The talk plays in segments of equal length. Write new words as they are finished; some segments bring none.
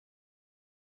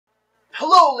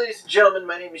Hello, ladies and gentlemen.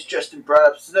 My name is Justin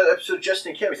Breithaupt. It's another episode of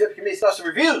Justin and Cammy's Epic Amazing Awesome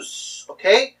Reviews.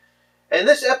 Okay? In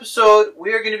this episode,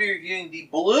 we are going to be reviewing the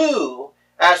blue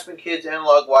Aspen Kids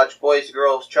analog watch, boys,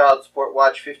 girls, child support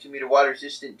watch, 50-meter water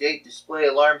resistant, date, display,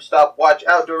 alarm, stop watch,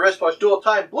 outdoor wristwatch, dual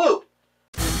time, blue.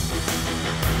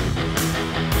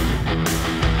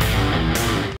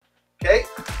 Okay?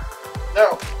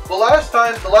 Now, the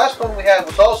last one we had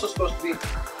was also supposed to be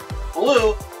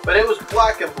blue, but it was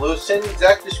black and blue. Same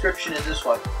exact description as this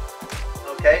one.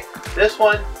 Okay? This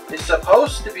one is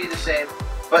supposed to be the same,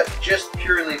 but just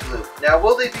purely blue. Now,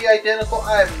 will they be identical?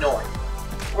 I have no idea.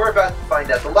 We're about to find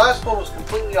out. The last one was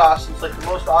completely awesome. It's like the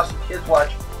most awesome kids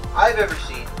watch I've ever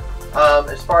seen.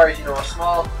 As far as, you know, a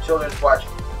small children's watch.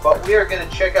 But we are going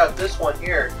to check out this one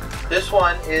here. This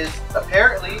one is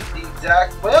apparently the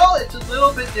exact, well, it's a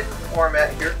little bit different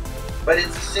format here, but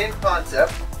it's the same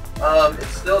concept.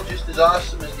 It's still just as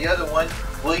awesome as the other one.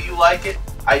 Will you like it?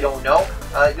 I don't know.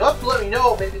 You'll have to let me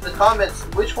know maybe in the comments,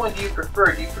 which one do you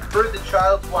prefer? Do you prefer the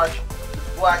child's watch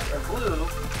that's black and blue,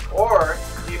 or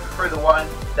do you prefer the one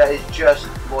that is just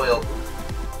loyal blue?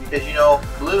 Because, you know,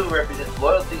 blue represents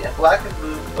loyalty, and black and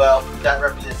blue, well, that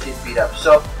represents being beat up.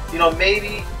 So, you know,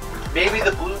 maybe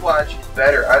the blue watch is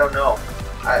better. I don't know.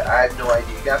 I have no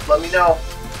idea. You guys let me know.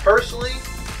 Personally,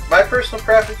 my personal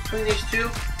preference between these two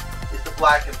is the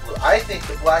black and blue. I think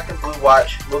the black and blue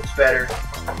watch looks better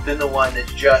than the one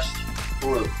that's just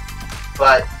blue.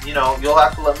 But, you know, you'll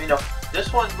have to let me know.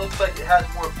 This one looks like it has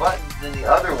more buttons than the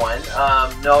other one.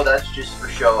 No, that's just for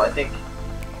show. I think,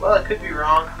 well, I could be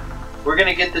wrong. We're going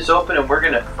to get this open and we're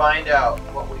going to find out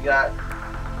what we got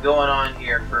going on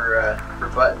here for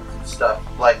buttons and stuff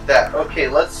like that. Okay,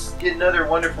 let's get another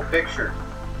wonderful picture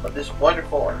of this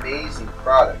wonderful, amazing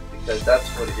product, because that's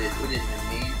what it is. It is an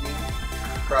amazing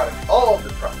product. All of the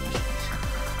products.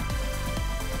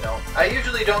 You know, I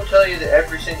usually don't tell you that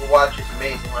every single watch is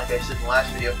amazing, like I said in the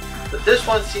last video, but this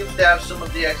one seems to have some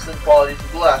of the excellent qualities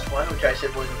of the last one, which I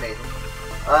said was amazing.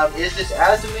 Is this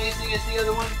as amazing as the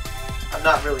other one? I'm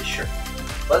not really sure.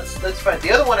 Let's find.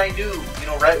 The other one I knew, you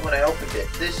know, right when I opened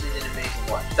it. This is an amazing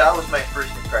watch. That was my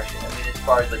first impression. I mean, as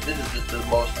far as like, this is the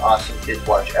most awesome kids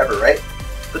watch ever, right?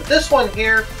 But this one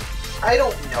here, I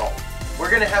don't know.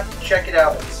 We're gonna have to check it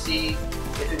out and see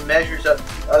if it measures up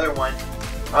to the other one.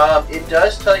 It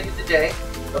does tell you the day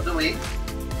of the week.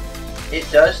 It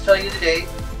does tell you the date,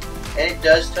 and it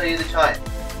does tell you the time.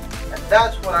 And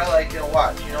that's what I like in a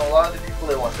watch. You know, a lot of the people,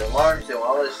 they want the alarms, they want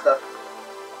all this stuff.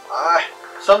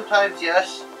 Sometimes,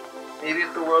 yes. Maybe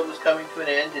if the world was coming to an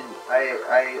end and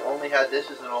I only had this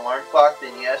as an alarm clock,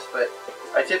 then yes. But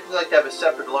I typically like to have a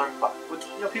separate alarm clock, which,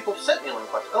 you know, people have sent me alarm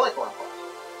clocks. I like alarm clocks.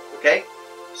 Okay?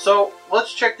 So,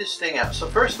 let's check this thing out. So,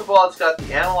 first of all, it's got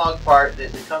the analog part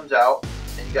that comes out,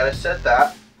 and you gotta set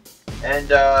that. And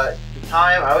the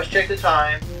time, I always check the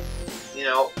time. You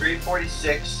know,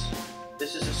 3:46.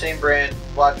 This is the same brand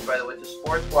watch, by the way. It's a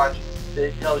sports watch that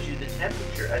it tells you the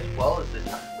temperature as well as the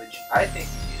time, which I think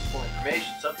is useful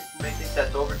information. Some people may think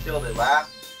that's overkill, they laugh.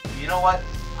 But you know what?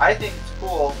 I think it's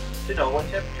cool to know what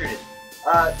temperature it is.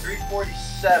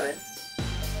 3:47.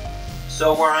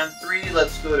 So we're on 3,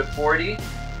 let's go to 40.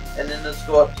 And then let's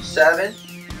go up to 7.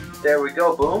 There we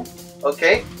go, boom.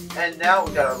 Okay, and now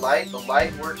we got our light. The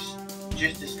light works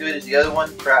just as good as the other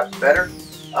one, perhaps better.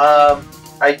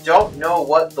 I don't know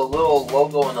what the little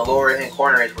logo in the lower right hand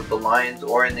corner is with the lines,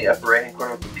 or in the upper right hand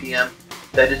corner with the PM.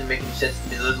 That doesn't make any sense to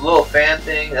me. There's a little fan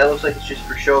thing that looks like it's just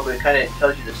for show, but it kind of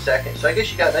tells you the second. So I guess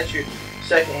you got, that's your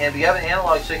second hand, but you have an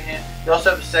analog second hand. You also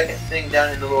have a second thing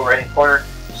down in the lower right hand corner,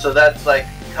 so that's like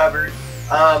covered.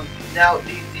 Now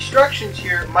the instructions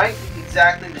here might be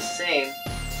exactly the same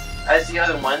as the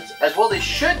other ones, as well they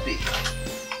should be,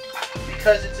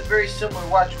 because it's a very similar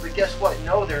watch. But guess what?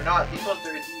 No, they're not. These ones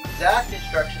are the exact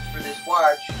instructions for this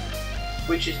watch,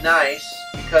 which is nice,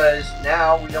 because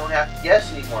now we don't have to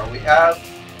guess anymore. We have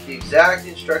the exact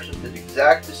instructions, the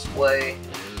exact display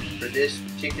for this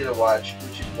particular watch,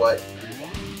 which is what we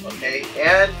want. Okay,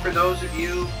 and for those of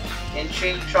you in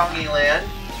Ching-Chongy land,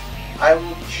 I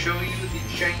will show you the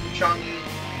Ching-Chongy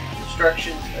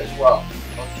instructions as well.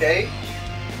 Okay,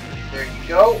 there you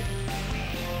go.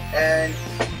 And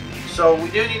so we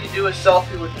do need to do a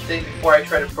selfie with the thing before I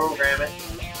try to program it.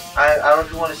 I don't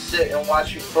even want to sit and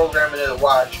watch me program another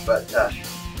watch, but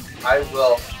I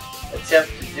will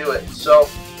attempt to do it. So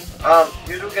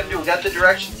here's what we're going to do. We got the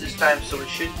directions this time, so we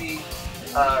should be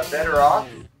better off.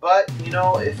 But, you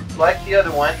know, if it's like the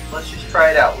other one, let's just try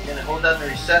it out. We're going to hold down the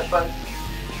reset button,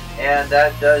 and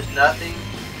that does nothing.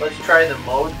 Let's try the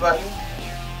mode button.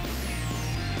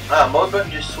 Mode button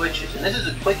just switches, and this is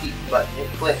a clicky button. It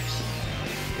clicks.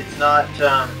 It's not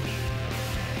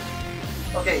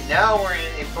Okay, now we're in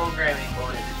a programming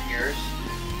mode, it appears.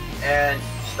 And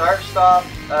start stop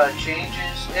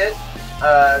changes it.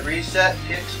 Reset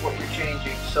picks what you're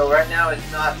changing. So right now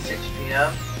it's not 6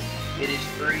 p.m. It is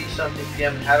 3 something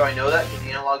p.m. And how do I know that? Because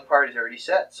the analog part is already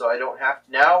set. So I don't have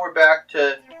to. Now we're back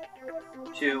to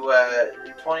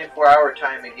 24-hour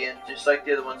time again, just like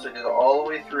the other one. So I go all the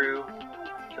way through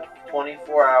to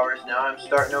 24 hours. Now I'm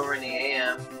starting over in the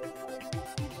AM.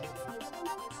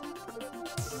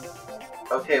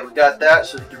 Okay, we got that.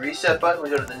 So the reset button, we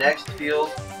go to the next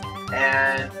field.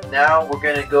 And now we're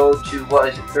going to go to, what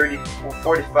is it,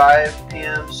 45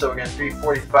 p.m. So we're going to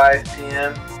 3:45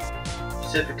 p.m.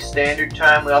 Pacific Standard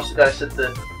Time. We also got to set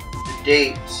the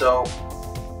date. So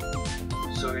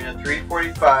we're going to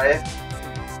 3:45.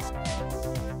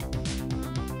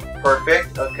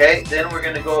 Perfect. Okay, then we're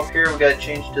going to go up here. We got to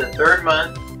change to the 3rd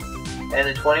month and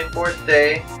the 24th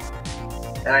day.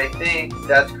 And I think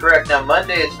that's correct. Now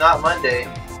Monday, it's not Monday.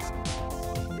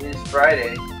 It is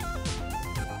Friday.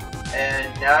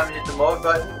 And now I'm going to hit the mode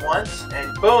button once,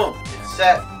 and boom, it's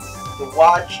set. The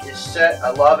watch is set.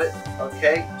 I love it.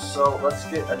 Okay, so let's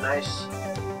get a nice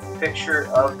picture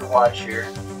of the watch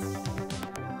here.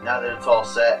 Now that it's all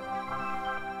set.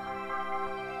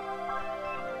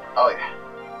 Oh yeah.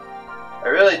 I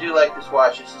really do like this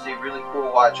watch. This is a really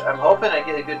cool watch. I'm hoping I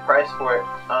get a good price for it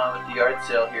at the yard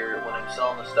sale here when I'm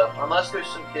selling the stuff. Unless there's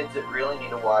some kids that really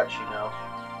need a watch, you know.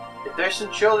 If there's some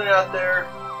children out there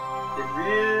that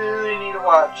really need a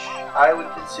watch, I would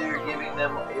consider giving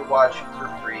them a watch for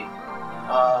free.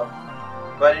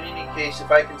 But in any case,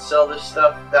 if I can sell this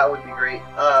stuff, that would be great.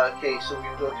 Okay, so we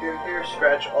can go through here,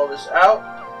 scratch all this out.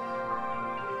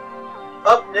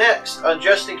 Up next on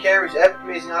Justin Cameron's Epic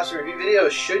Amazing Awesome Review video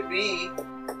should be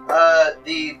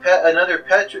another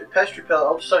pest repeller,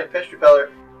 ultrasonic pest repeller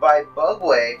by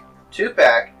Bugway,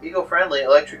 2-pack, eco-friendly,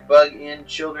 electric bug-in,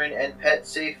 children and pet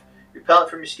safe repellent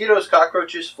for mosquitoes,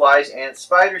 cockroaches, flies, ants,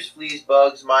 spiders, fleas,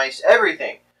 bugs, mice,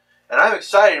 everything. And I'm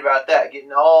excited about that,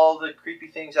 getting all the creepy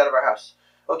things out of our house.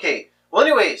 Okay, well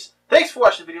anyways, thanks for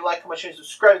watching the video. Like, comment, share, and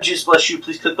subscribe. Jesus bless you.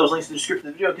 Please click those links in the description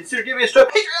of the video and consider giving us to a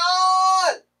Patreon!